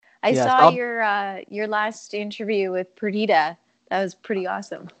I Yes. saw your last interview with Perdita. That was pretty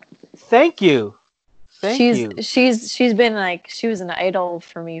awesome. Thank you. Thank She's you. she's she's been like she was an idol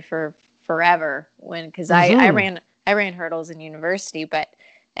for me for forever because I Mm-hmm. ran hurdles in university, but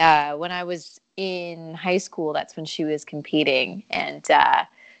when I was in high school, that's when she was competing, and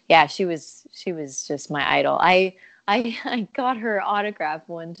yeah, she was just my idol. I got her autograph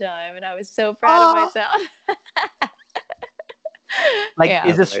one time, and I was so proud of Oh, myself. like Yeah,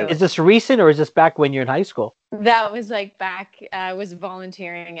 is it was this so. is this recent or is this back when you're in high school? That was like back. I was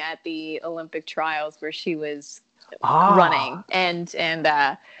volunteering at the Olympic trials where she was running, Ah, and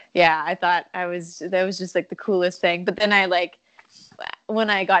yeah, I thought that was just like the coolest thing. But then I like when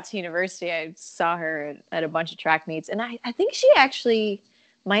I got to university, I saw her at a bunch of track meets, and I think she actually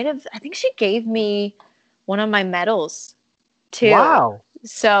might have. I think she gave me one of my medals too. wow.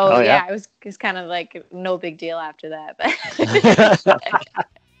 So Oh yeah. yeah, it was kind of like no big deal after that. But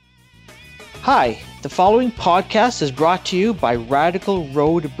Hi, the following podcast is brought to you by Radical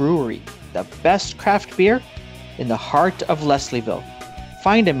Road Brewery, the best craft beer in the heart of Leslieville.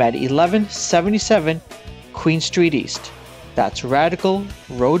 Find them at 1177 Queen Street East. That's Radical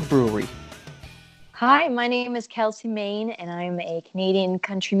Road Brewery. Hi, my name is Kelsey Main, and I'm a Canadian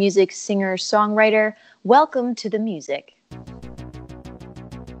country music singer-songwriter. Welcome to the music.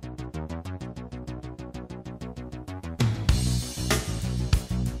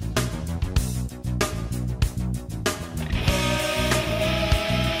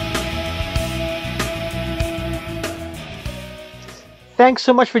 Thanks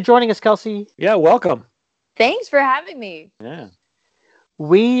so much for joining us, Kelsey. Yeah, welcome. Thanks for having me. Yeah.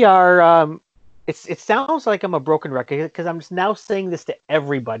 We are. It sounds like I'm a broken record because I'm just now saying this to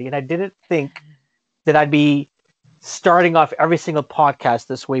everybody, and I didn't think that I'd be starting off every single podcast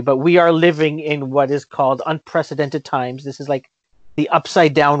this way. But we are living in what is called unprecedented times. This is like the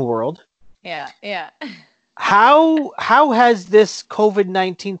upside down world. Yeah. How has this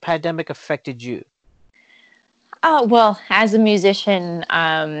COVID-19 pandemic affected you? Oh, well, as a musician,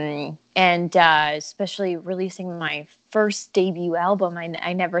 and especially releasing my first debut album,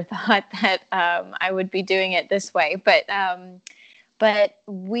 I never thought that I would be doing it this way. But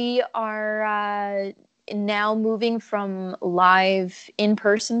we are now moving from live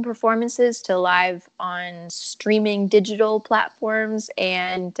in-person performances to live on streaming digital platforms,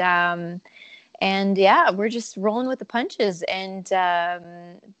 and yeah, we're just rolling with the punches. And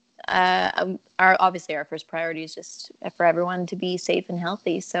our first priority is just for everyone to be safe and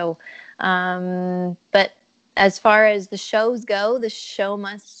healthy. So, but as far as the shows go, the show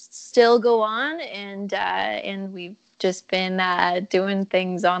must still go on, and we've just been doing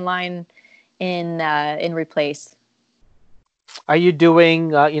things online in replace. Are you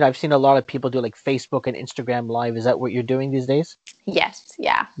doing? I've seen a lot of people do like Facebook and Instagram Live. Is that what you're doing these days? Yes,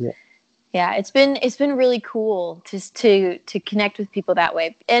 yeah. Yeah. Yeah, it's been really cool just to connect with people that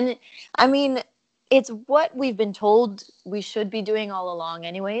way. And I mean, it's what we've been told we should be doing all along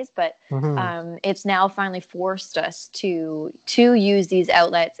anyways, but Mm-hmm. it's now finally forced us to use these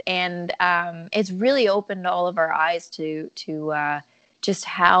outlets, and it's really opened all of our eyes to just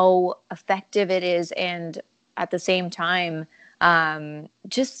how effective it is, and at the same time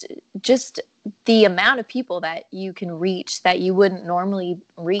just the amount of people that you can reach that you wouldn't normally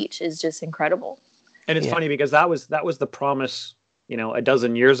reach is just incredible. And it's Yeah. funny because that was the promise, a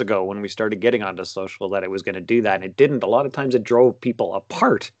dozen years ago when we started getting onto social, that it was going to do that, and it didn't. A lot of times it drove people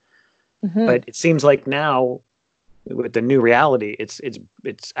apart. Mm-hmm. But it seems like now with the new reality, it's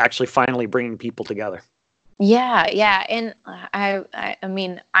actually finally bringing people together. Yeah, and I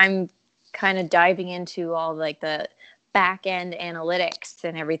mean, I'm kind of diving into all like the back end analytics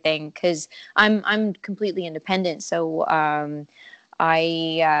and everything because I'm completely independent. So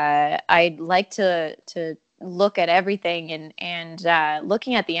I'd like to look at everything, and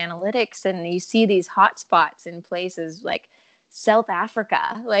looking at the analytics, and you see these hot spots in places like South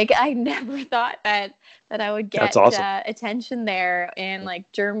Africa. Like I never thought that I would That's get awesome. attention there, and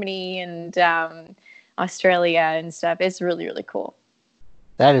like Germany and Australia and stuff. It's really, really cool.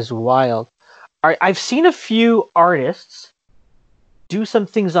 That is wild. I've seen a few artists do some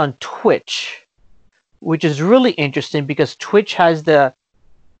things on Twitch, which is really interesting because Twitch has the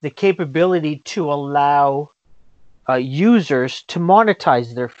capability to allow users to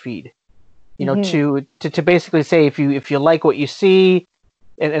monetize their feed. Mm-hmm. To basically say if you like what you see,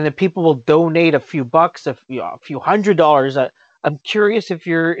 and the people will donate a few bucks, a few $100. I'm curious if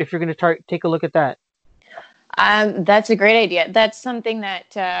you're going to take a look at that. That's a great idea. That's something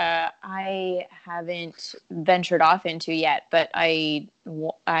that I haven't ventured off into yet, but I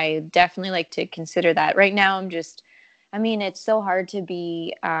definitely like to consider that. Right now, I'm just I mean, it's so hard to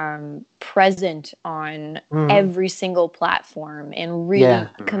be present on Mhm. every single platform and really Yeah.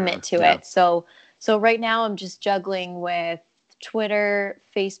 commit to Yeah. it. So right now I'm just juggling with Twitter,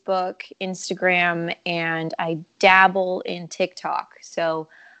 Facebook, Instagram, and I dabble in TikTok. So,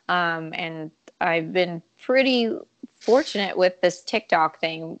 and I've been pretty fortunate with this TikTok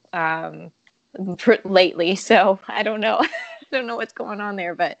thing lately. So I don't know, I don't know what's going on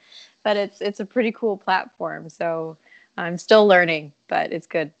there, but it's a pretty cool platform. So I'm still learning, but it's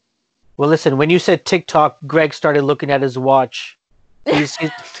good. Well, listen, when you said TikTok, Greg started looking at his watch. He's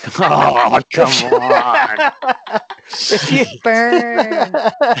Oh, come on. if you Burn.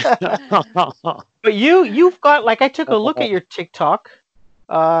 but you've got like I took a look at your TikTok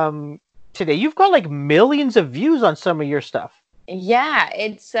um today. You've got like millions of views on some of your stuff. Yeah,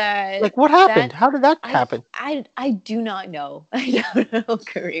 it's Like what happened? that How did that I happen? I do not know. I don't know,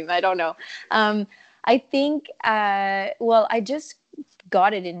 Kareem. I don't know. Um, I think well, I just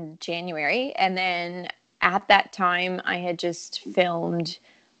got it in January, and then at that time, I had just filmed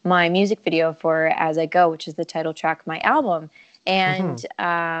my music video for "As I Go," which is the title track of my album. Hmm.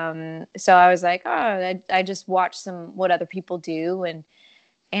 And so I was like, oh, I just watched some what other people do, and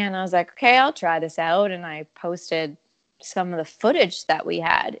I was like, okay, I'll try this out. And I posted some of the footage that we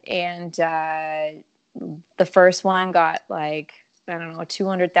had. And the first one got like, I don't know,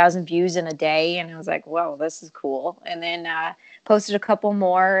 200,000 views in a day. And I was like, whoa, this is cool. And then posted a couple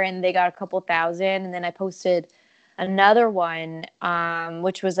more and they got a couple thousand. And then I posted another one,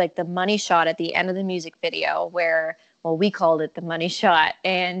 which was like the money shot at the end of the music video where, well, we called it the money shot.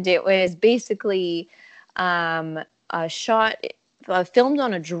 And it was basically a shot filmed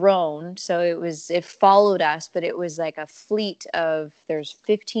on a drone, so it followed us, but it was like a fleet of there's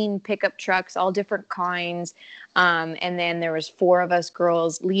 15 pickup trucks, all different kinds, and then there was four of us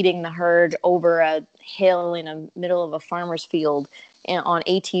girls leading the herd over a hill in the middle of a farmer's field on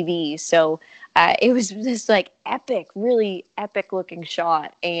ATV. So it was this like epic, really epic looking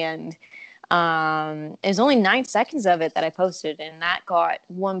shot, and it was only 9 seconds of it that I posted, and that got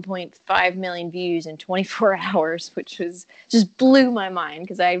 1.5 million views in 24 hours, which was just blew my mind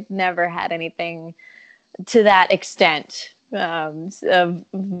because I've never had anything to that extent of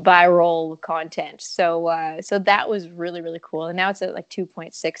viral content. So that was really really cool, and now it's at like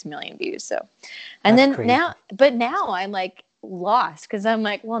 2.6 million views. So, and That's then crazy. now I'm like lost because I'm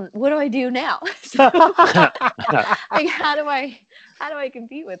like, well, what do I do now? So, like, how do I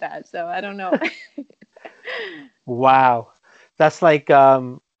compete with that? So I don't know. Wow. That's like I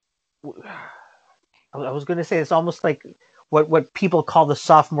was gonna say it's almost like what people call the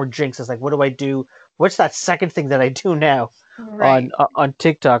sophomore jinx. It's like what do I do? What's that second thing that I do now Right. on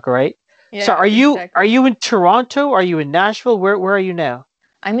TikTok, right? So Yeah, are exactly. you in Toronto? Are you in Nashville? Where are you now?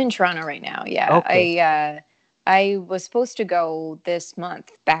 I'm in Toronto right now. Yeah. Okay. I was supposed to go this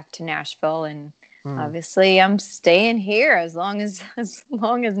month back to Nashville, and Hmm. obviously I'm staying here as long as as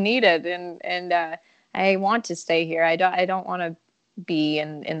long as needed, and I want to stay here. I don't want to be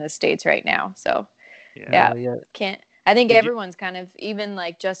in the States right now. So Yeah. yeah, Yeah. can't. I think Did you? everyone's kind of, even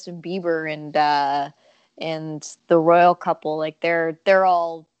like Justin Bieber and the royal couple, like they're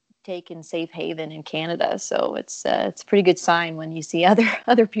all taking safe haven in Canada. So it's a pretty good sign when you see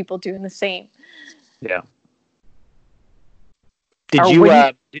other people doing the same. Yeah. Did Or you?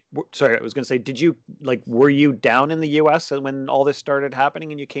 when you Sorry, I was going to say, did you like? Were you down in the U.S. when all this started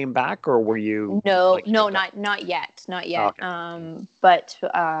happening, and you came back, or were you No, like no, just? not yet, not Oh, yet. okay. But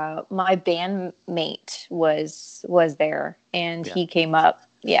my bandmate was there, and Yeah. he came up.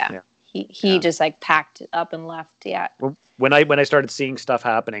 Yeah, Yeah. he Yeah. just like packed up and left. Yeah. Well, when I started seeing stuff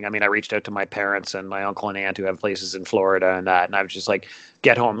happening, I mean, I reached out to my parents and my uncle and aunt who have places in Florida and that, and I was just like,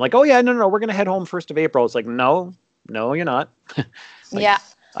 get home. Like, oh yeah, no, we're gonna head home 1st of April. It's like, no, no, you're not. Like, Yeah.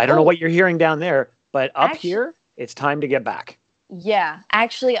 I don't know Oh, what you're hearing down there, but up actually, here, it's time to get back. yeah.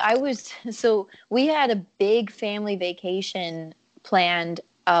 Actually, so we had a big family vacation planned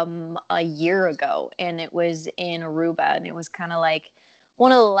a year ago, and it was in Aruba, and it was kind of like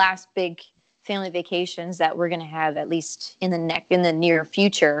one of the last big family vacations that we're going to have, at least in the near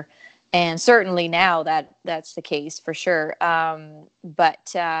future. And certainly now that's the case for sure. But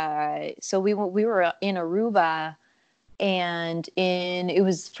so we were in Aruba, and it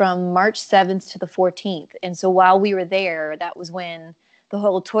was from March 7th to the 14th. And so while we were there, that was when the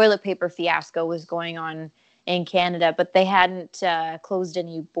whole toilet paper fiasco was going on in Canada, but they hadn't closed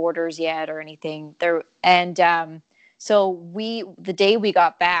any borders yet or anything there. And so the day we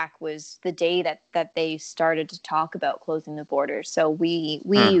got back was the day that they started to talk about closing the borders. So Hmm.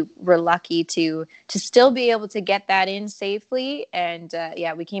 we were lucky to still be able to get that in safely. And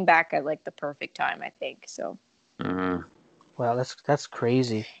yeah, we came back at like the perfect time, I think. So Mhm. Wow, that's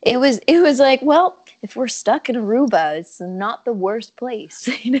crazy. It was like, well, if we're stuck in Aruba, it's not the worst place,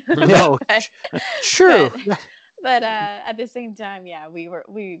 you know. No, but, true. but but at the same time, yeah, we were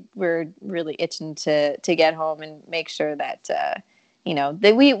really itching to get home and make sure that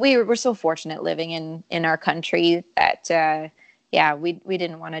that we were so fortunate living in our country that yeah, we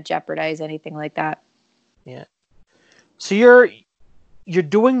didn't want to jeopardize anything like that. Yeah. So you're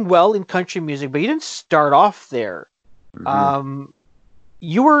doing well in country music, but you didn't start off there. Mhm. Um,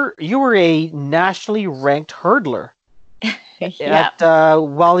 you were a nationally ranked hurdler Yeah. at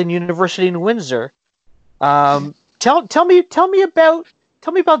while in university in Windsor. Tell me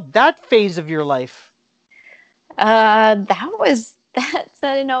about that phase of your life. That was that.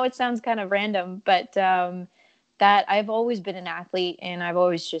 I know it sounds kind of random, but that I've always been an athlete, and I've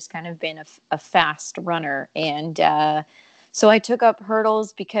always just kind of been a fast runner, and so I took up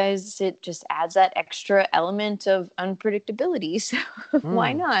hurdles because it just adds that extra element of unpredictability. So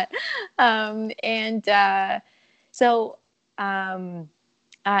why Hmm. not? And so. Um,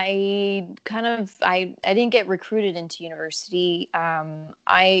 I didn't get recruited into university.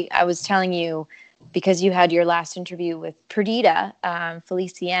 I was telling you because you had your last interview with Perdita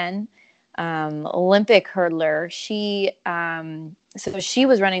Felicienne, Olympic hurdler. So she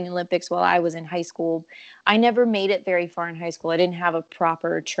was running the Olympics while I was in high school. I never made it very far in high school. I didn't have a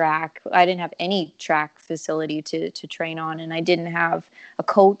proper track. I didn't have any track facility to train on, and I didn't have a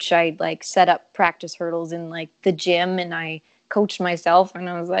coach. I like set up practice hurdles in like the gym, and I coached myself, and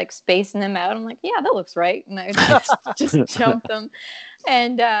I was like spacing them out. I'm like, yeah, that looks right, and I just jumped them.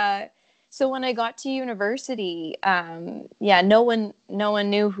 And so when I got to university, yeah, no one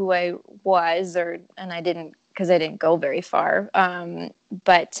knew who I was, and I didn't because I didn't go very far.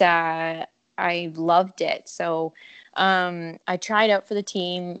 But I loved it. So I tried out for the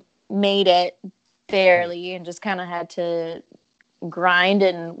team, made it barely, and just kind of had to grind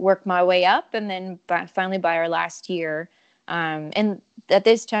and work my way up. And then finally, by our last year, and at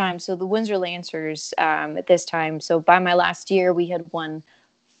this time, so the Windsor Lancers, at this time, so by my last year, we had won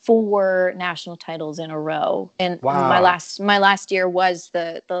 4 national titles in a row, and my Wow. last year was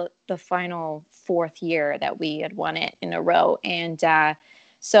the final fourth year that we had won it in a row. And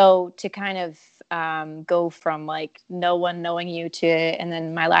so to kind of go from like no one knowing you to, and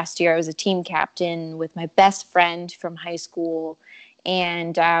then my last year I was a team captain with my best friend from high school,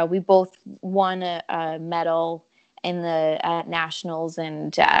 and we both won a medal in the nationals.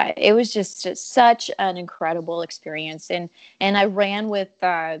 And it was just such an incredible experience. And I ran with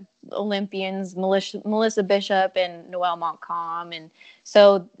Olympians, Melissa Bishop and Noelle Montcalm. And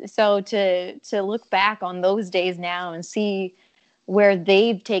so to look back on those days now and see where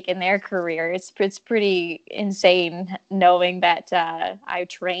they've taken their career, it's pretty insane knowing that I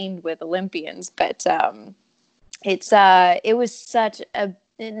trained with Olympians. But it was such a,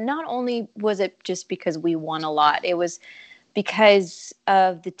 not only was it just because we won a lot, it was because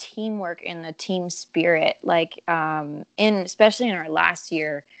of the teamwork and the team spirit. Like in especially in our last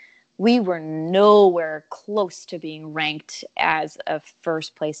year, we were nowhere close to being ranked as a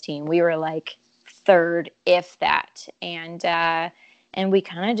first place team. We were like third, if that. And we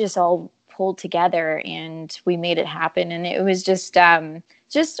kind of just all pulled together and we made it happen. And it was just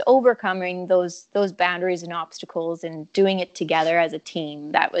overcoming those boundaries and obstacles and doing it together as a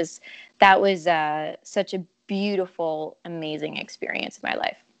team. That was such a beautiful, amazing experience in my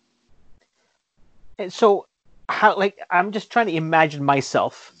life. And so, how like I'm just trying to imagine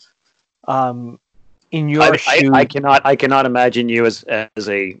myself um, in your I shoes. cannot imagine you as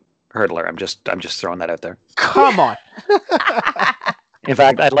a hurdler. I'm just throwing that out there. Come on. In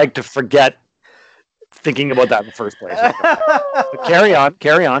fact, I'd like to forget thinking about that in the first place. But carry on.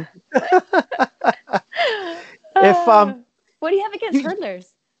 If What do you have against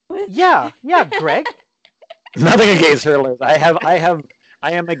hurdlers? yeah, Greg. Nothing against hurdlers.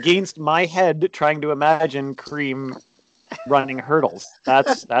 I am against my head trying to imagine Cream running hurdles.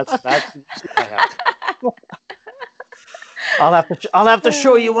 That's the issue I have. I'll have to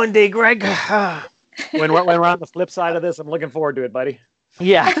show you one day, Greg. When we're on the flip side of this, I'm looking forward to it, buddy.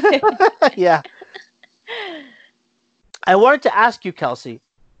 Yeah, yeah. I wanted to ask you, Kelsey,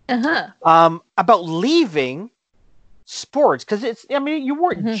 about leaving sports because I mean, you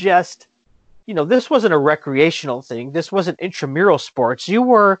weren't just, this wasn't a recreational thing. This wasn't intramural sports. You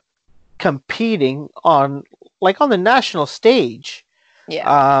were competing on the national stage.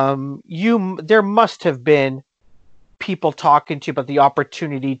 Yeah. There must have been people talking to you about the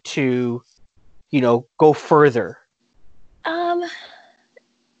opportunity to, go further.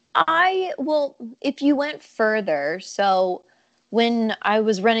 Well, if you went further, so when I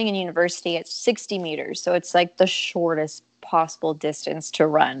was running in university, it's 60 meters. So it's like the shortest possible distance to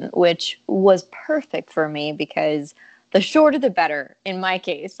run, which was perfect for me because the shorter the better in my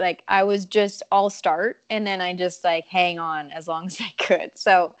case. Like I was just all start and then I just like hang on as long as I could.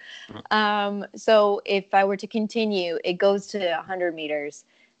 So if I were to continue, it goes to 100 meters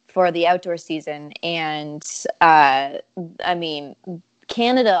for the outdoor season. And I mean,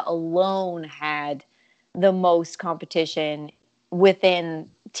 Canada alone had the most competition within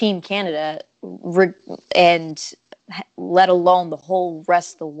Team Canada, and let alone the whole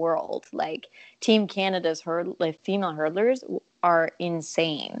rest of the world. Like Team Canada's female hurdlers are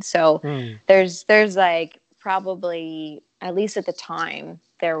insane. So Mm. there's like probably, at least at the time,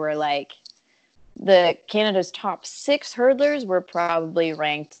 there were like the Canada's top 6 hurdlers were probably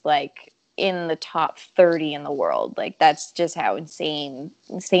ranked like in the top 30 in the world. Like that's just how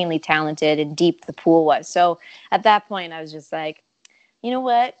insanely talented and deep the pool was. So at that point I was just like, you know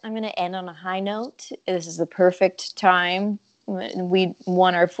what? I'm going to end on a high note. This is the perfect time. We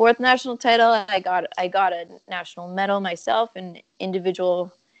won our 4th national title. I got a national medal myself in an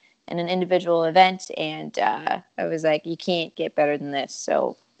individual event, and I was like, you can't get better than this.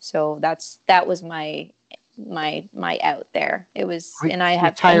 So that was my out there. It was, and I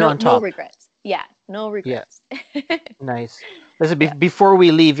have Retire on no top. regrets. Yeah, no regrets. Yeah. Nice. Listen, before we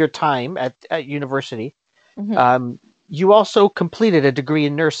leave your time at university, Mm-hmm. you also completed a degree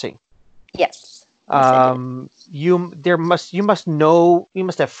in nursing. Yes. I did. You must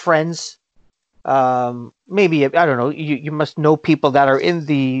have friends. Maybe, I don't know. You must know people that are in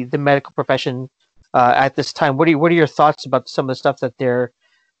the medical profession at this time. What are your thoughts about some of the stuff that they're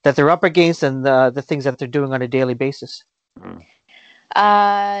up against and the things that they're doing on a daily basis? Mm.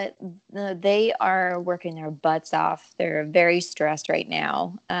 They are working their butts off. They're very stressed right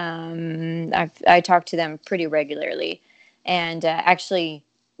now. I talk to them pretty regularly, and actually,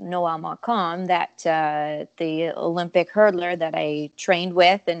 Noel Montcalm, that the Olympic hurdler that I trained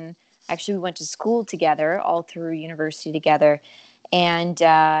with, and actually we went to school together, all through university together, and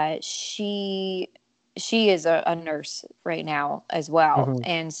she is a nurse right now as well, Mm-hmm.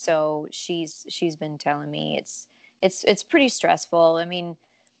 and so she's been telling me it's pretty stressful. I mean,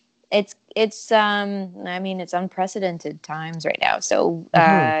 it's unprecedented times right now. So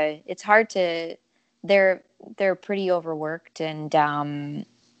Mm-hmm. it's hard to they're pretty overworked, and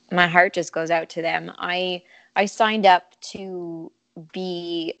my heart just goes out to them. I signed up to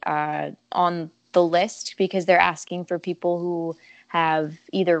be on the list because they're asking for people who have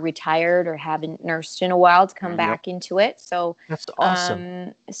either retired or haven't nursed in a while to come Yep. back into it. So That's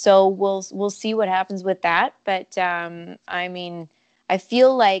awesome. so we'll see what happens with that. But I mean, I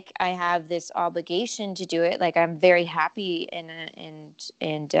feel like I have this obligation to do it. Like I'm very happy and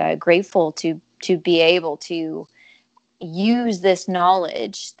grateful to be able to use this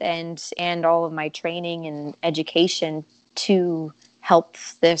knowledge and all of my training and education to help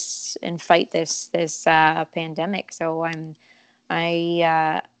this and fight this pandemic. So I'm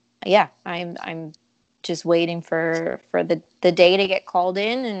just waiting for the day to get called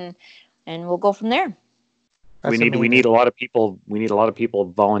in, and we'll go from there. We That's need amazing. a lot of people. We need a lot of people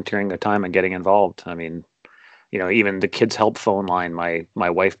volunteering their time and getting involved. I mean, even the kids help phone line. My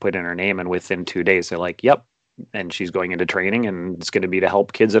wife put in her name, and within 2 days, they're like, "Yep," and she's going into training, and it's going to be to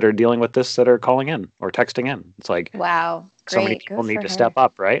help kids that are dealing with this that are calling in or texting in. It's like Wow, so many great, people good need for to step her.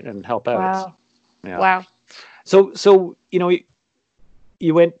 up, right, and help out. It's Wow, yeah. wow. So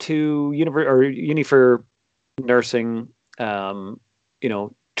you went to uni for nursing,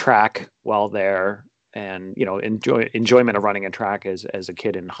 track while there, and enjoyment of running a track as a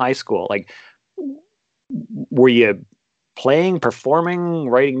kid in high school. Like, were you playing, performing,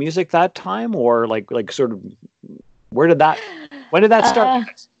 writing music that time, or like sort of when did that start? I Uh,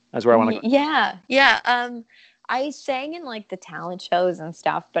 guess that's where I want to go. yeah. I sang in like the talent shows and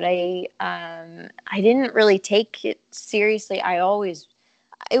stuff, but I didn't really take it seriously.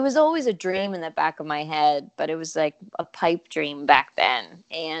 It was always a dream in the back of my head, but it was like a pipe dream back then.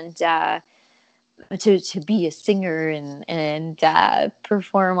 And to be a singer and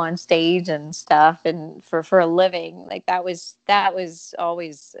perform on stage and stuff, and for a living, like that was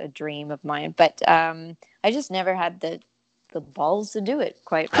always a dream of mine. But I just never had the balls to do it,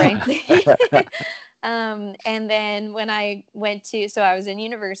 quite frankly. And then when I so I was in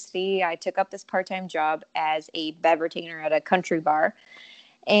university, I took up this part-time job as a bevertainer at a country bar.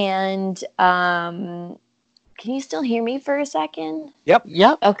 And can you still hear me for a second? Yep.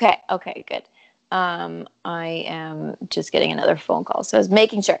 Yep. Okay, good. I am just getting another phone call, so I was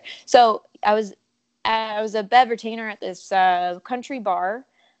making sure. So I was a bevertainer at this country bar,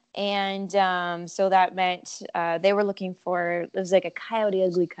 And so that meant they were looking for, it was like a Coyote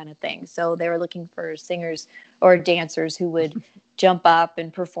Ugly kind of thing. So they were looking for singers or dancers who would jump up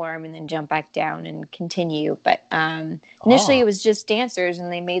and perform and then jump back down and continue. But initially it was just dancers,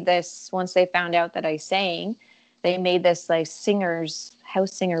 and they made this, once they found out that I sang, they made this like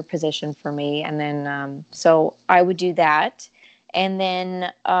house singer position for me. And then so I would do that. And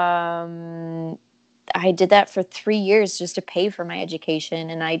then I did that for 3 years just to pay for my education.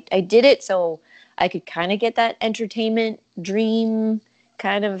 And I did it so I could kind of get that entertainment dream,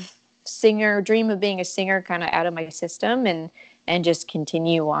 kind of dream of being a singer kind of out of my system, and just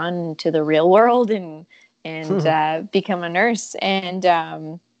continue on to the real world and become a nurse. And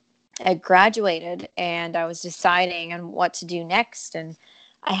I graduated and I was deciding on what to do next. And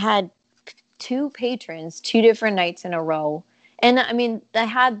I had two patrons, 2 different nights in a row. And I mean, I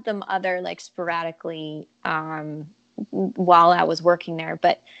had them other like sporadically while I was working there.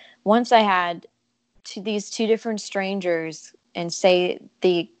 But once I had these 2 different strangers and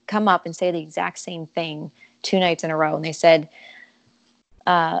they come up and say the exact same thing 2 nights in a row. And they said,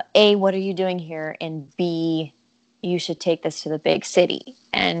 A, what are you doing here? And B, you should take this to the big city.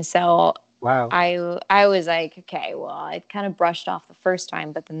 And so Wow. I was like, okay, well, I kind of brushed off the first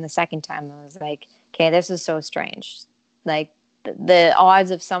time, but then the second time I was like, okay, this is so strange. Like the odds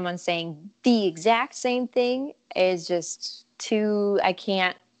of someone saying the exact same thing is just too, I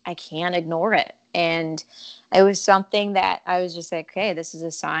can't ignore it. And it was something that I was just like, okay, this is a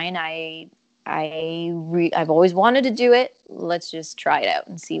sign. I've always wanted to do it. Let's just try it out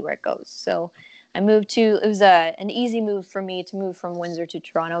and see where it goes. So it was an easy move for me to move from Windsor to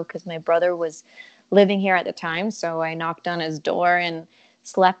Toronto because my brother was living here at the time. So I knocked on his door and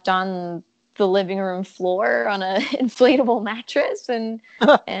slept on the living room floor on an inflatable mattress, and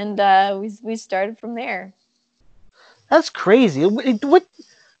we started from there. That's crazy. What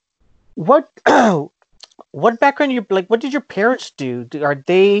what background you like? What did your parents do? Are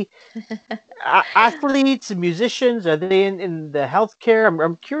they athletes, musicians? Are they in the healthcare?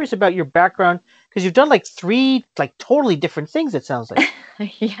 I'm curious about your background because you've done like 3 like totally different things. It sounds like.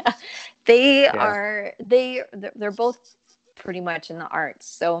 Yeah, they're both pretty much in the arts.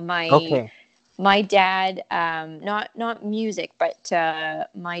 So my dad, not music, but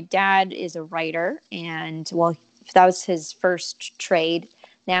my dad is a writer, and well, that was his first trade.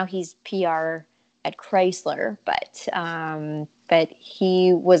 Now he's PR at Chrysler, but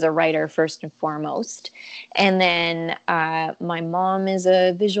he was a writer first and foremost. And then my mom is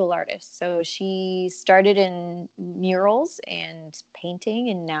a visual artist, so she started in murals and painting,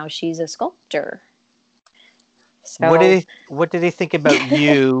 and now she's a sculptor. So What did they think about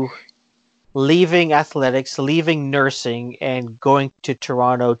you leaving athletics, leaving nursing, and going to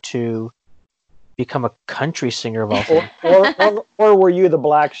Toronto to become a country singer of all things? or were you the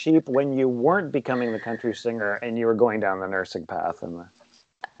black sheep when you weren't becoming the country singer and you were going down the nursing path? Well,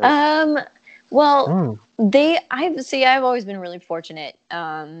 I've always been really fortunate.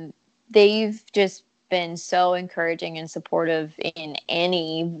 They've just been so encouraging and supportive in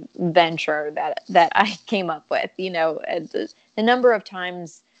any venture that I came up with. You know, the number of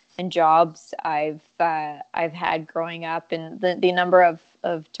times and jobs I've had growing up, and the number of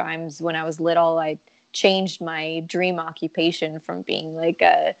times when I was little, I changed my dream occupation from being like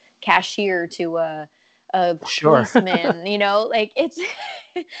a cashier to a Sure. policeman. You know, like it's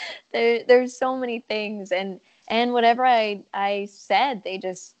there's so many things, and whatever I said, they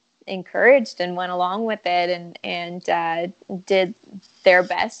just encouraged and went along with it, and did their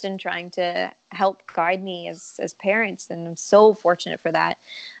best in trying to help guide me as parents, and I'm so fortunate for that.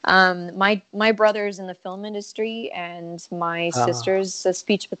 My brother's in the film industry, and my sister's a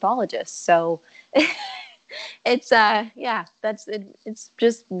speech pathologist, so it's that's it. It's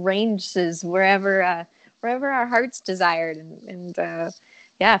just ranges wherever our hearts desired, and that's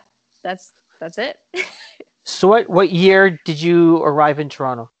it. So what year did you arrive in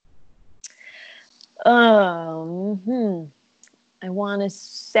Toronto? I want to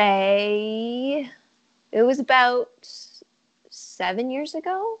say it was about 7 years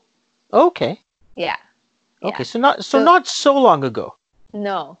ago. Okay. Yeah. Okay, so not so long ago.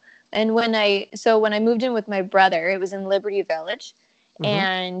 No. And when I moved in with my brother, it was in Liberty Village.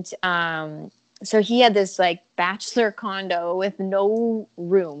 And so he had this like bachelor condo with no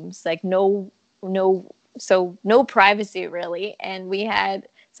rooms, like no privacy really. And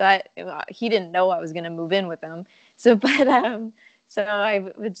he didn't know I was going to move in with him. So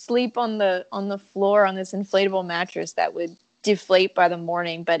I would sleep on the floor on this inflatable mattress that would deflate by the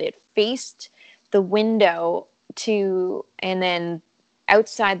morning, but it faced the window and then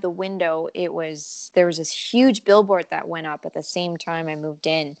outside the window, there was this huge billboard that went up at the same time I moved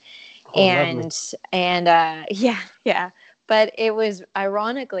in. Oh, lovely. And yeah. But it was,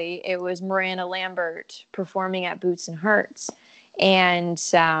 ironically, it was Miranda Lambert performing at Boots and Hearts. And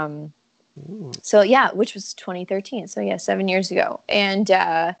so, yeah, which was 2013. So, yeah, 7 years ago. And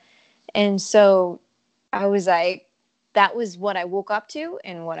so I was like, that was what I woke up to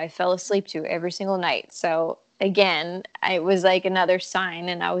and what I fell asleep to every single night. So again, it was like another sign,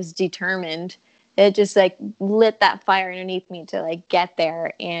 and I was determined. It just like lit that fire underneath me to like get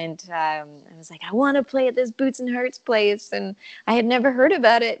there. And I was like, I want to play at this Boots and Hearts place. And I had never heard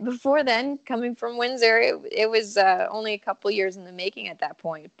about it before then, coming from Windsor. It was only a couple years in the making at that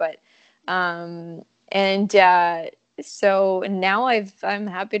point. But, so now I'm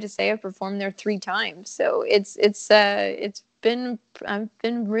happy to say I've performed there 3 times. So I've been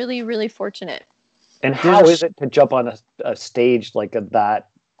really, really fortunate. And how is it to jump on a stage like that?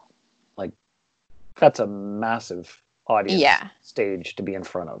 Like, that's a massive audience stage to be in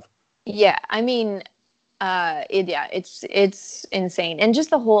front of. Yeah, I mean, it's insane, and just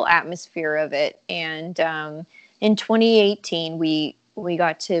the whole atmosphere of it. And in 2018, we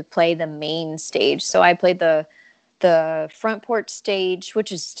got to play the main stage. So I played the front porch stage,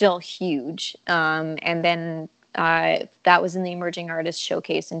 which is still huge, and then that was in the Emerging Artists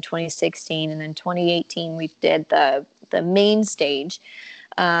Showcase in 2016, and then 2018 we did the main stage,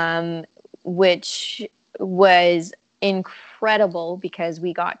 which was incredible because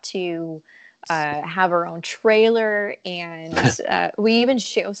we got to have our own trailer, and we even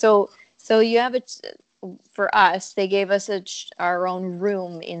show. So you have for us, they gave us our own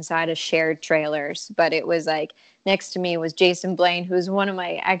room inside of shared trailers, but it was like next to me was Jason Blaine, who's one of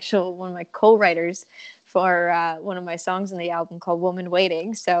my co-writers for one of my songs in the album called Woman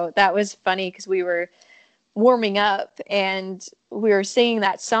Waiting. So that was funny because we were warming up and we were singing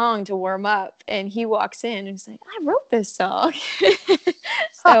that song to warm up, and he walks in and he's like, I wrote this song.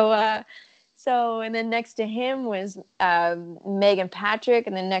 So, and then next to him was Megan Patrick,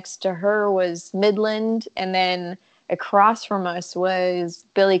 and then next to her was Midland, and then across from us was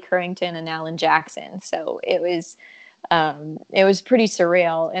Billy Currington and Alan Jackson. So it was pretty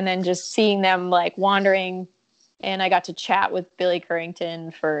surreal. And then just seeing them like wandering, and I got to chat with Billy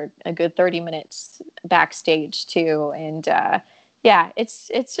Currington for a good 30 minutes backstage too. And yeah, it's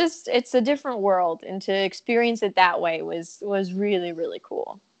a different world, and to experience it that way was really, really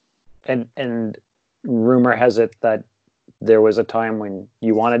cool. And rumor has it that there was a time when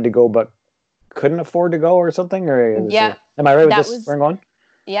you wanted to go but couldn't afford to go or something, or am I right with this going on?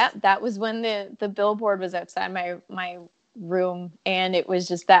 Yeah, that was when the billboard was outside my room, and it was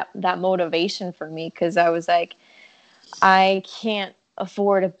just that motivation for me, because I was like, I can't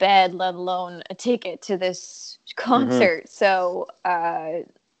afford a bed, let alone a ticket to this concert. Mm-hmm. So I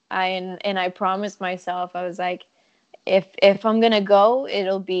promised myself, I was like, if I'm gonna go,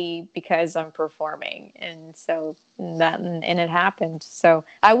 it'll be because I'm performing, and so and it happened. So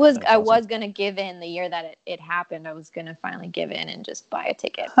I was gonna give in the year that it happened. I was gonna finally give in and just buy a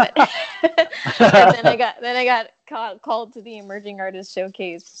ticket, but, but then I got called to the Emerging Artists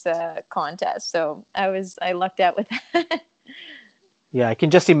Showcase contest. So I lucked out with that. Yeah, I can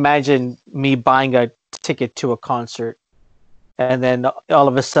just imagine me buying a ticket to a concert and then all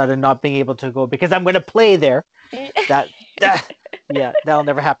of a sudden not being able to go because I'm going to play there. Yeah, that'll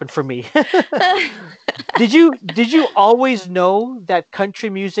never happen for me. Did you always know that country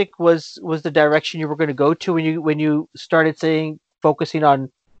music was the direction you were going to go to when you started focusing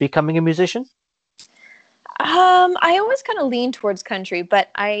on becoming a musician? I always kind of leaned towards country, but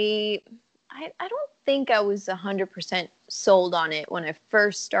I don't think I was 100% sold on it when I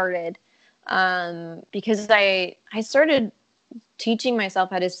first started, because I started teaching myself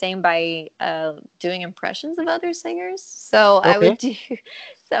how to sing by doing impressions of other singers. So okay. I would do.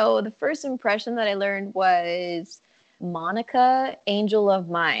 So the first impression that I learned was Monica, Angel of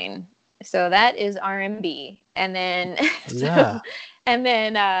Mine. So that is R&B, and then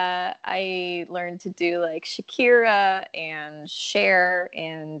I learned to do like Shakira and Cher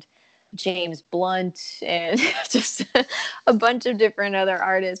and James Blunt and just a bunch of different other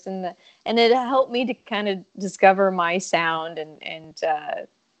artists, and it helped me to kind of discover my sound and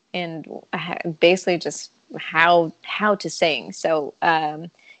basically just how to sing. So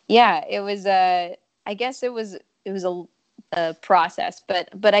yeah, it was I guess it was a process,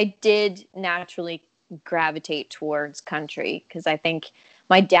 but I did naturally gravitate towards country because I think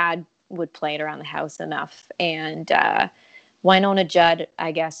my dad would play it around the house enough, and Wynonna Judd,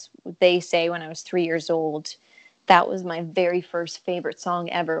 I guess they say when I was 3 years old, that was my very first favorite song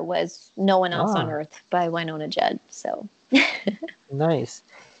ever, was No One Else on Earth by Wynonna Judd. So Nice.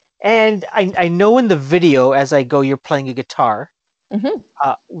 And I know in the video as I go, you're playing a guitar. Hmm.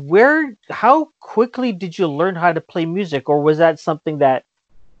 How quickly did you learn how to play music, or was that something that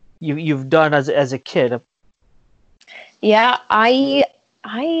you've done as a kid? Yeah, I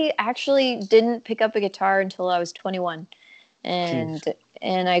actually didn't pick up a guitar until I was 21, Jeez.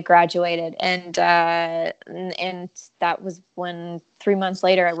 and I graduated, and that was when 3 months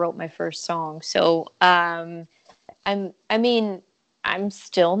later I wrote my first song. So I mean, I'm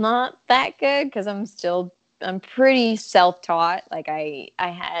still not that good because I'm pretty self-taught. Like I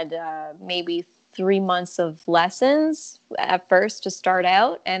had maybe 3 months of lessons at first to start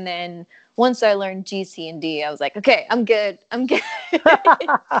out, and then once I learned G, C, and D, I was like, okay, I'm good. I'm good.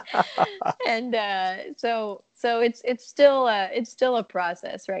 And so it's still a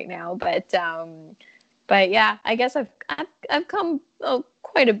process right now, but yeah, I guess I've come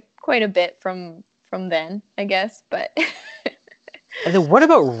quite a bit from then, I guess, but And then what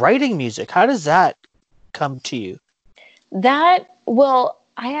about writing music? How does that come to you? that, well,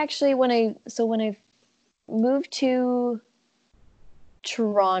 I actually when I moved to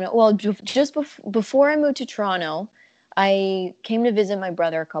Toronto, well, just before I moved to Toronto, I came to visit my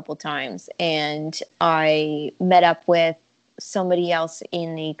brother a couple times, and I met up with somebody else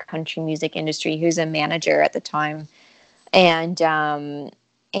in the country music industry who's a manager at the time, and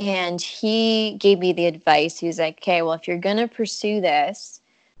he gave me the advice. He was like, "Okay, well, if you're gonna pursue this,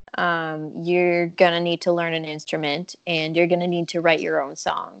 you're gonna need to learn an instrument, and you're gonna need to write your own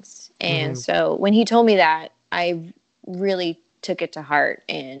songs." And Hmm. so when he told me that, I really took it to heart,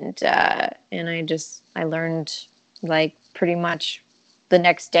 and I learned like pretty much the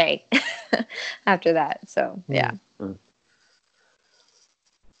next day after that. So yeah.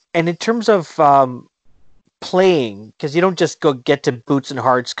 And in terms of playing, because you don't just go get to Boots and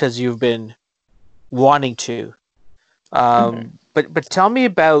Hearts because you've been wanting to. Mhm. But tell me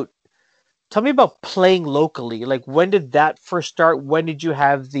about playing locally. Like, when did that first start? When did you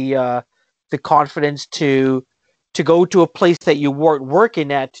have the confidence to go to a place that you weren't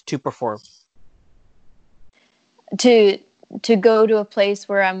working at to perform? to to go to a place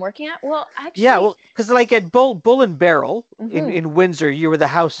where I'm working at. Well, Yeah, actually, well, because like at Bull and Barrel mhm. in Windsor, you were the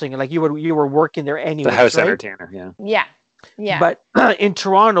house singer. Like you were working there The anyways, house right? entertainer. Yeah. Yeah, yeah. But in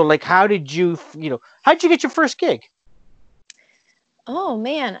Toronto, like, how did how'd you get your first gig? Oh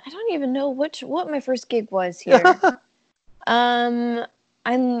man, I don't even know what my first gig was here. Um,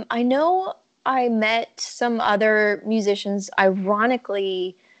 I know I met some other musicians.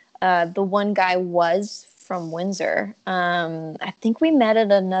 Ironically, the one guy was from Windsor. I think we met at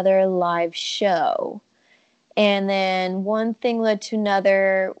another live show, and then one thing led to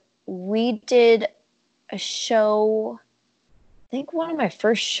another. We did a show. I think one of my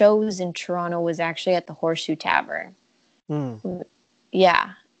first shows in Toronto was actually at the Horseshoe Tavern. Hmm. Yeah,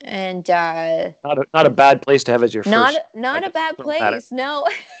 and Not a bad place to have as your not first. I not a guess. bad Don't matter. place. No.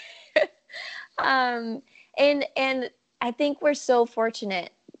 um, and I think we're so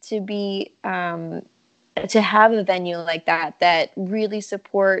fortunate to be to have a venue like that really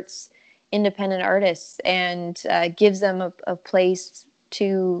supports independent artists and gives them a place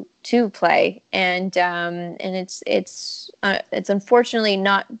to play, and it's unfortunately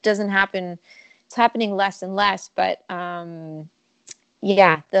not doesn't happen. It's happening less and less, but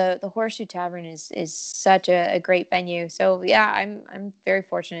yeah, the Horseshoe Tavern is such a great venue. So yeah, I'm very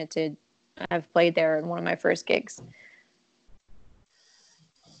fortunate to have played there in one of my first gigs.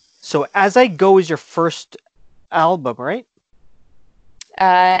 So As I Go is your first album, right?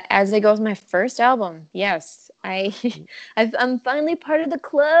 As it goes, my first album. Yes, I'm finally part of the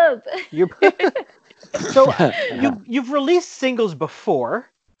club. You so you've released singles before,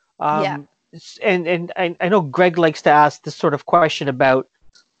 Yeah. and I know Greg likes to ask this sort of question about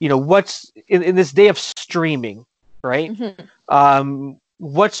what's in this day of streaming, right? Hmm.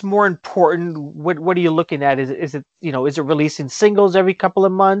 What's more important? What are you looking at? Is it releasing singles every couple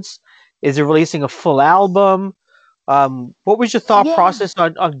of months? Is it releasing a full album? What was your thought Yeah. process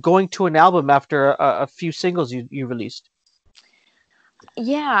on going to an album after a few singles you released?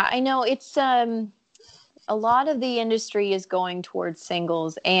 Yeah, I know it's a lot of the industry is going towards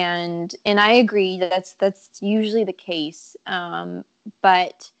singles, and I agree that's usually the case.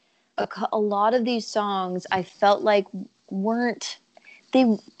 But a lot of these songs I felt like weren't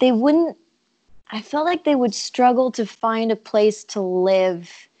they wouldn't I felt like they would struggle to find a place to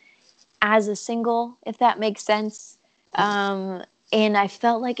live as a single, if that makes sense. Um, and I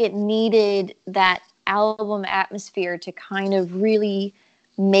felt like it needed that album atmosphere to kind of really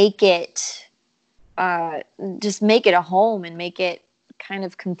make it, uh, just make it a home and make it kind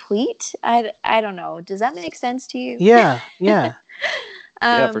of complete. I don't know. Does that make sense to you? Yeah, yeah.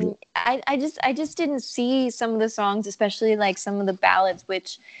 Yeah, for I just didn't see some of the songs, especially like some of the ballads,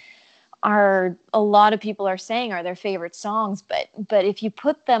 which are a lot of people are saying are their favorite songs, but if you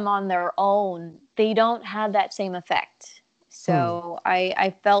put them on their own, they don't have that same effect. So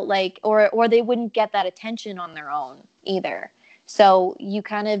I felt like, or they wouldn't get that attention on their own either. So you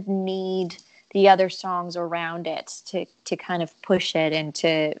kind of need the other songs around it to kind of push it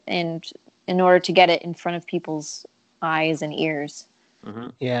and in order to get it in front of people's eyes and ears. Mm-hmm.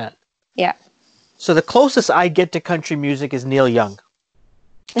 Yeah. Yeah. So the closest I get to country music is Neil Young.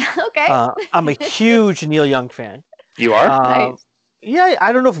 Okay. I'm a huge Neil Young fan. You are? Nice. Yeah,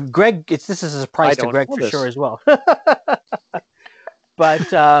 I don't know if Greg. This is a I surprise to don't Greg know for this. sure as well.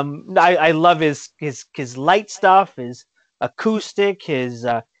 But I love his light stuff, his acoustic, his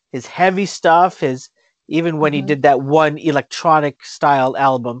heavy stuff, his even when he did that one electronic style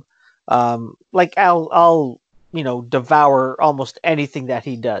album. Like I'll devour almost anything that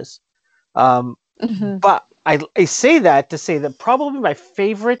he does. But I say that to say that probably my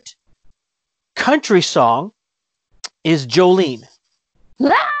favorite country song is Jolene.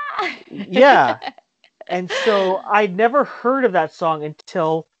 Yeah. And so I'd never heard of that song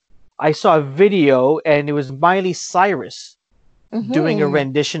until I saw a video, and it was Miley Cyrus doing a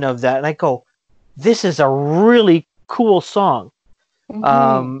rendition of that. And I go, this is a really cool song. And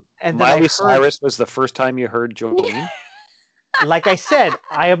then Miley Cyrus was the first time you heard Jolene? like I said,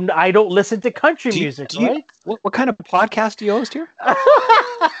 I don't listen to country music, right? What kind of podcast do you host here?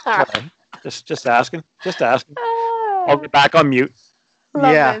 Sorry. Just asking. Just asking. I'll get back on mute.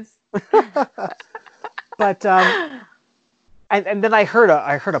 Yeah. This. But and then I heard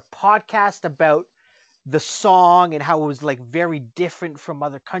a podcast about the song and how it was like very different from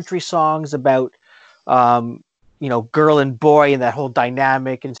other country songs about girl and boy and that whole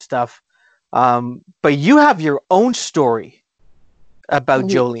dynamic and stuff. But you have your own story about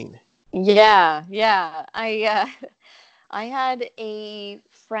Jolene. Yeah. I had a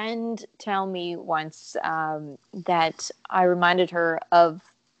friend tell me once that I reminded her of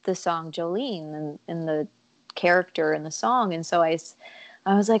the song Jolene and the character in the song, and so I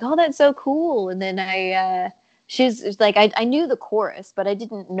was like, oh, that's so cool. And then she's like, I knew the chorus, but I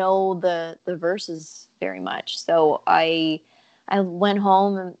didn't know the verses very much. So I went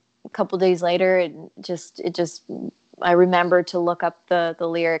home and a couple days later, and I remembered to look up the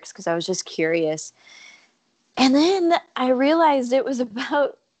lyrics because I was just curious. And then I realized it was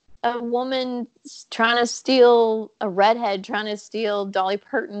about a woman a redhead trying to steal Dolly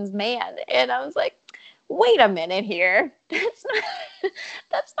Parton's man. And I was like, wait a minute here.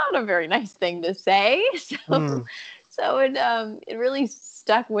 That's not a very nice thing to say. So it really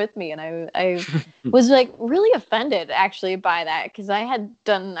stuck with me. And I was like really offended actually by that, because I had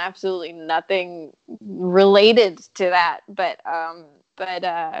done absolutely nothing related to that. But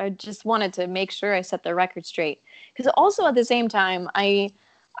I just wanted to make sure I set the record straight. Because also at the same time, I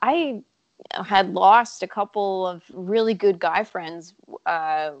had lost a couple of really good guy friends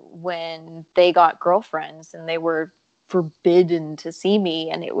when they got girlfriends, and they were forbidden to see me.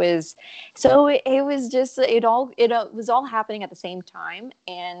 And it was just it was all happening at the same time.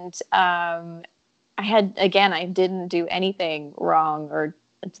 And I didn't do anything wrong or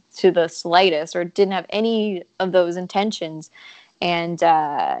to the slightest, or didn't have any of those intentions. And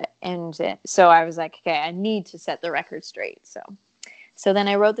so I was like, okay, I need to set the record straight. So then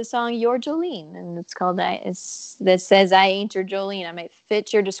I wrote the song "You're Jolene," and it's called that says, "I ain't your Jolene. I might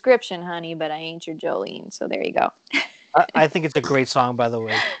fit your description, honey, but I ain't your Jolene." So there you go. I think it's a great song, by the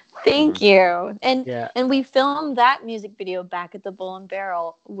way. Thank you. And Yeah. and we filmed that music video back at the Bull and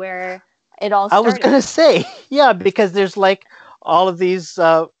Barrel where it all I started. was gonna say, yeah, because there's like all of these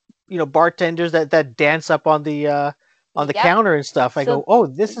bartenders that dance up on the Yep. counter and stuff. I go, oh,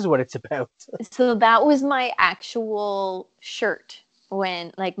 this is what it's about. So that was my actual shirt,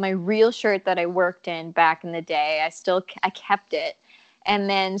 when like my real shirt that I worked in back in the day. I kept it, and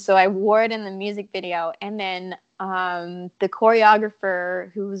then so I wore it in the music video. And then the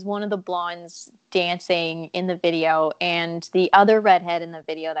choreographer, who was one of the blondes dancing in the video, and the other redhead in the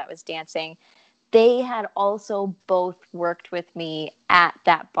video that was dancing, they had also both worked with me at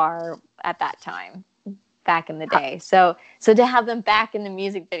that bar at that time back in the day. So to have them back in the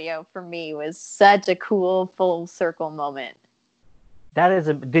music video for me was such a cool full circle moment. That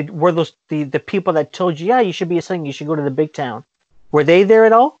is were those the people that told you, yeah, you should be a singer, you should go to the big town? Were they there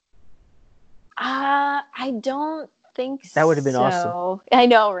at all? I don't think so. That would have been awesome. I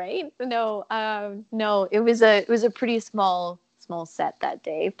know, right? No, no, it was a pretty small set that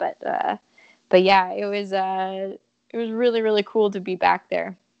day, but yeah, it it was really, really cool to be back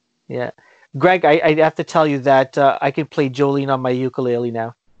there. Yeah. Greg, I have to tell you that I can play Jolene on my ukulele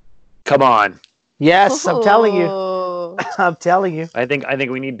now. Come on. Yes, I'm telling you. Oh. I'm telling you. I think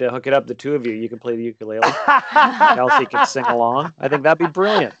we need to hook it up, the two of you. You can play the ukulele. Kelsey can sing along. I think that'd be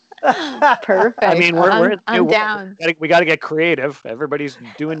brilliant. Perfect. I mean, we're in the I'm new down. world. We got to get creative. Everybody's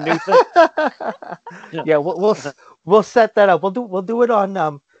doing new things. Yeah, we'll set that up. We'll do it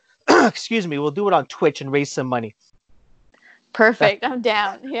on excuse me, we'll do it on Twitch and raise some money. Perfect. I'm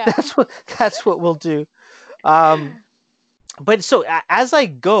down. Yeah. That's what we'll do. But so as I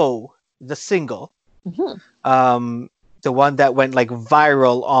go, the single, Mhm. the one that went like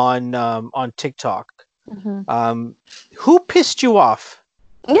viral on TikTok, Mhm. who pissed you off?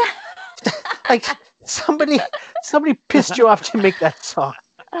 Yeah. Like somebody pissed you off to make that song.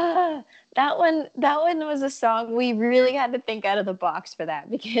 That one was a song we really had to think out of the box for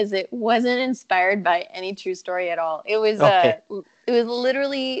that, because it wasn't inspired by any true story at all. Okay. It was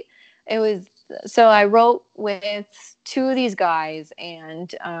literally, it was, so I wrote with two of these guys,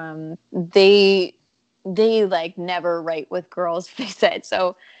 and they like never write with girls, they said.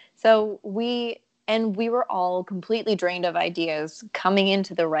 So we were all completely drained of ideas coming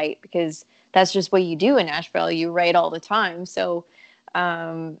into the write, because that's just what you do in Nashville. You write all the time. So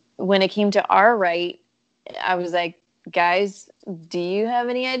when it came to our write, I was like, guys, do you have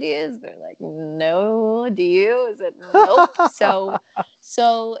any ideas? They're like, no. Do you? I said, nope.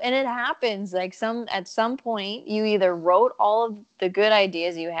 So, and it happens, like at some point you either wrote all of the good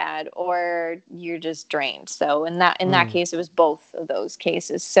ideas you had, or you're just drained. So in that case, it was both of those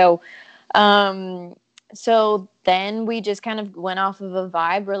cases. Um, so then we just kind of went off of a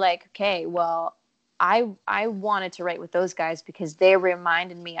vibe. We're like, okay, well, I wanted to write with those guys because they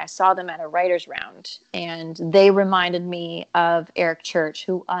reminded me, I saw them at a writer's round, and they reminded me of Eric Church,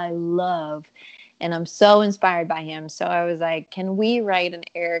 who I love, and I'm so inspired by him. So I was like, can we write an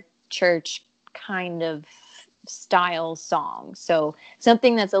Eric Church kind of style song? So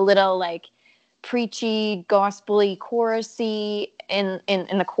something that's a little like preachy, gospely, chorusy in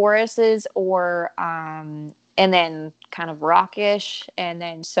the choruses, or and then kind of rockish, and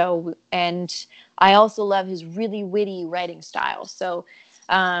then and I also love his really witty writing style. So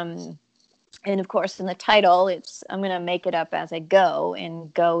and of course in the title, it's I'm gonna make it up as I go,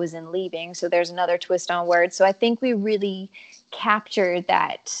 and go is in leaving, so there's another twist on words. So I think we really captured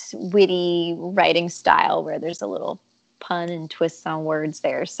that witty writing style where there's a little pun and twists on words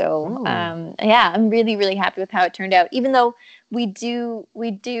there. So yeah, I'm really, really happy with how it turned out, even though we do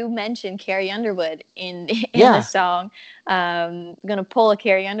mention Carrie Underwood in the song. I'm gonna pull a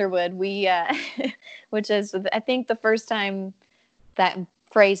Carrie Underwood, which is, I think, the first time that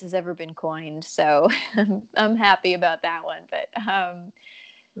phrase has ever been coined. So I'm happy about that one. But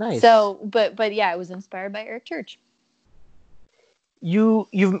Nice. So but yeah, it was inspired by Eric Church. You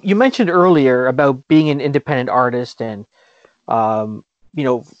mentioned earlier about being an independent artist, and you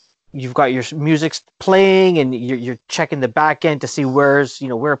know, you've got your music playing, and you're checking the back end to see where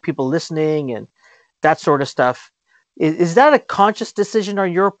are people listening and that sort of stuff. Is that a conscious decision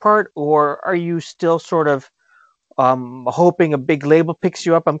on your part, or are you still sort of hoping a big label picks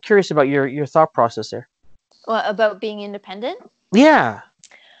you up? I'm curious about your thought process there. Well, about being independent? Yeah.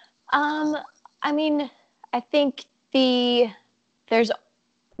 I mean, I think there's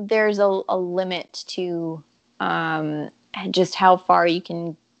a limit to just how far you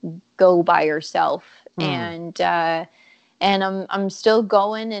can go by yourself, and I'm still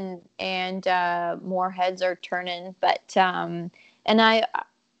going, and more heads are turning, but and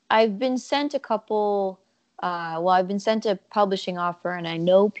I've been sent a couple. I've been sent a publishing offer, and I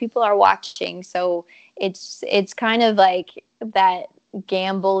know people are watching, so it's kind of like that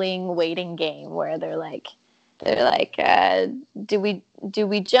gambling waiting game where they're like, do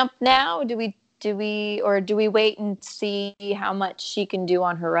we jump now? Do we wait and see how much she can do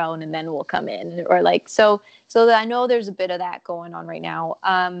on her own, and then we'll come in? Or like, so I know there's a bit of that going on right now.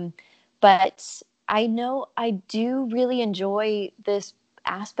 But I know I do really enjoy this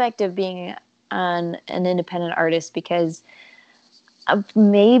aspect of being an independent artist, because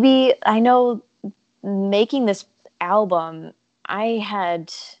maybe I know making this album, I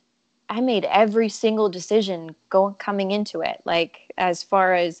made every single decision coming into it, like as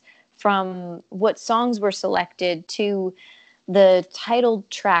far as from what songs were selected to the title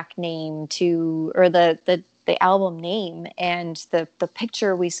track name or the album name, and the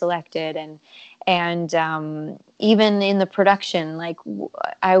picture we selected, and even in the production, like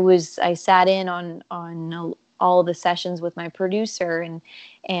I sat in on all the sessions with my producer,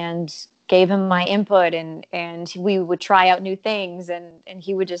 and gave him my input, and we would try out new things, and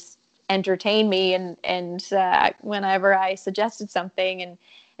he would just entertain me, and whenever I suggested something, and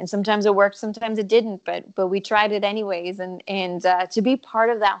sometimes it worked, sometimes it didn't, but we tried it anyways, and to be part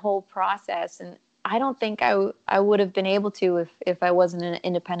of that whole process. And I don't think I would have been able to if I wasn't an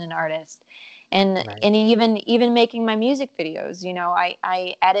independent artist. And Right. and even making my music videos,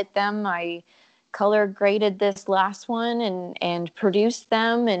 I edit them, I color graded this last one, and produced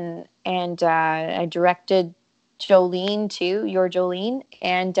them, and I directed Jolene too, your Jolene.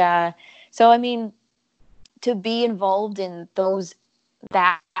 And so I mean, to be involved in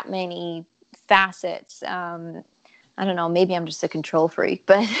that many facets, I don't know, maybe I'm just a control freak,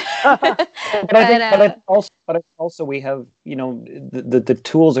 but But I think we have, the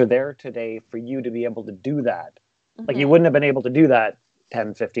tools are there today for you to be able to do that. Like you wouldn't have been able to do that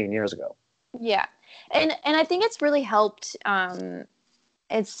 10, 15 years ago. Yeah. And I think it's really helped. I'm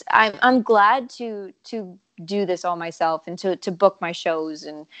glad to do this all myself, and to book my shows,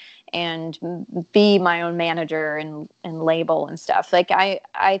 and be my own manager and label and stuff. Like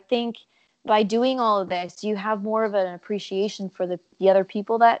I think by doing all of this, you have more of an appreciation for the other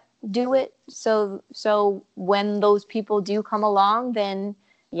people that do it. So when those people do come along, then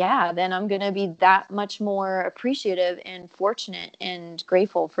I'm going to be that much more appreciative and fortunate and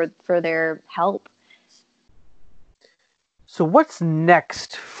grateful for their help. So what's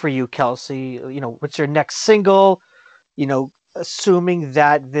next for you, Kelsey? What's your next single? Assuming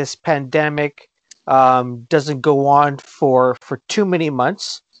that this pandemic doesn't go on for too many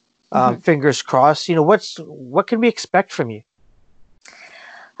months, fingers crossed. What can we expect from you?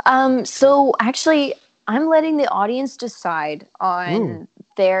 So actually, I'm letting the audience decide on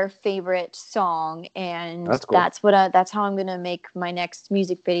their favorite song, and That's cool. That's how I'm gonna make my next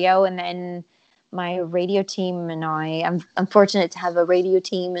music video. And then my radio team and I'm fortunate to have a radio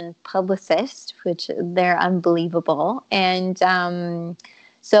team and publicist, which they're unbelievable. And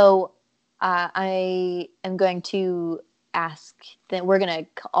so I am going to ask that we're going to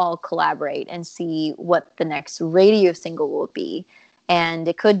all collaborate and see what the next radio single will be. And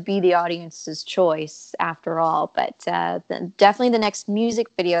it could be the audience's choice after all. But definitely the next music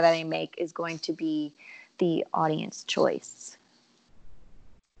video that I make is going to be the audience choice.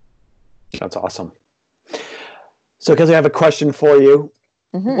 That's awesome. So, Kelsey, I have a question for you.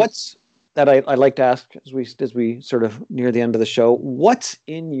 What's that I'd like to ask as we sort of near the end of the show? What's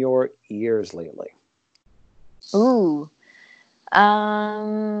in your ears lately? Ooh,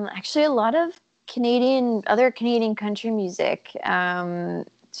 actually, a lot of other Canadian country music.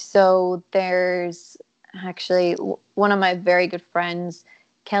 So there's actually one of my very good friends,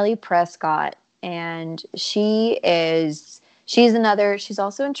 Kelly Prescott, and she's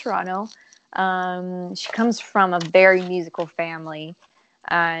also in Toronto. She comes from a very musical family,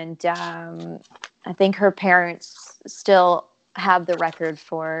 and I think her parents still have the record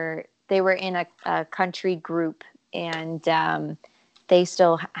they were in a country group, and they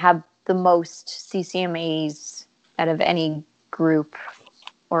still have the most CCMAs out of any group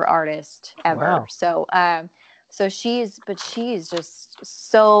or artist ever. Wow. So she is just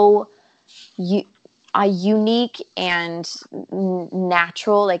so unique and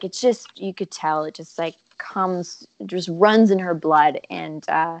natural. Like, it's just, you could tell it just like just runs in her blood. And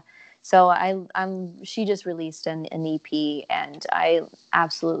so she just released an EP, and I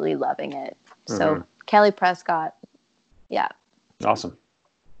absolutely loving it. So Kelly Prescott, yeah. Awesome.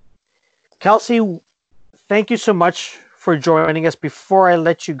 Kelsey, thank you so much for joining us. Before I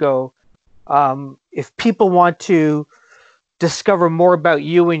let you go, if people want to discover more about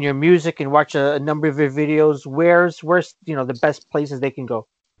you and your music and watch a number of your videos, where's the best places they can go?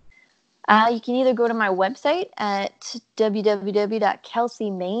 You can either go to my website at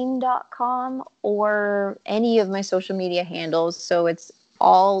www.kelseymain.com or any of my social media handles. So it's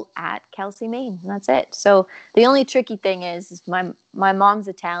all at Kelsey Main. And that's it. So the only tricky thing is my mom's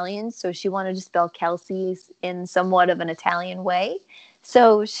Italian, so she wanted to spell Kelsey in somewhat of an Italian way.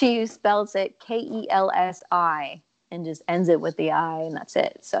 So she spells it Kelsi and just ends it with the I, and that's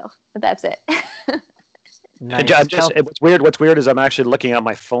it. So that's it. Nice. What's weird is I'm actually looking at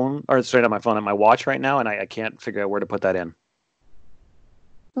my phone, or straight at my watch right now, and I can't figure out where to put that in.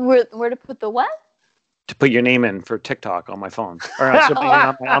 Where to put the what? To put your name in for TikTok on my phone, or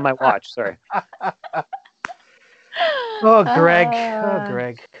on my watch. Sorry. Oh, Greg.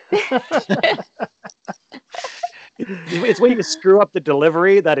 It's when you screw up the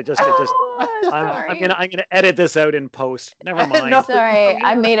delivery that it just. I'm gonna edit this out in post. Never mind. No, sorry,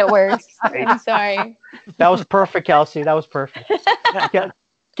 I made it worse. I'm sorry. That was perfect, Kelsey. That was perfect.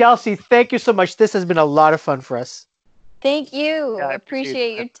 Kelsey, thank you so much. This has been a lot of fun for us. Thank you. Yeah, I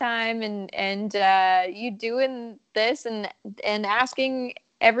appreciate your time and you doing this and asking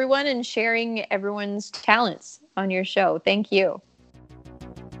everyone and sharing everyone's talents on your show. Thank you.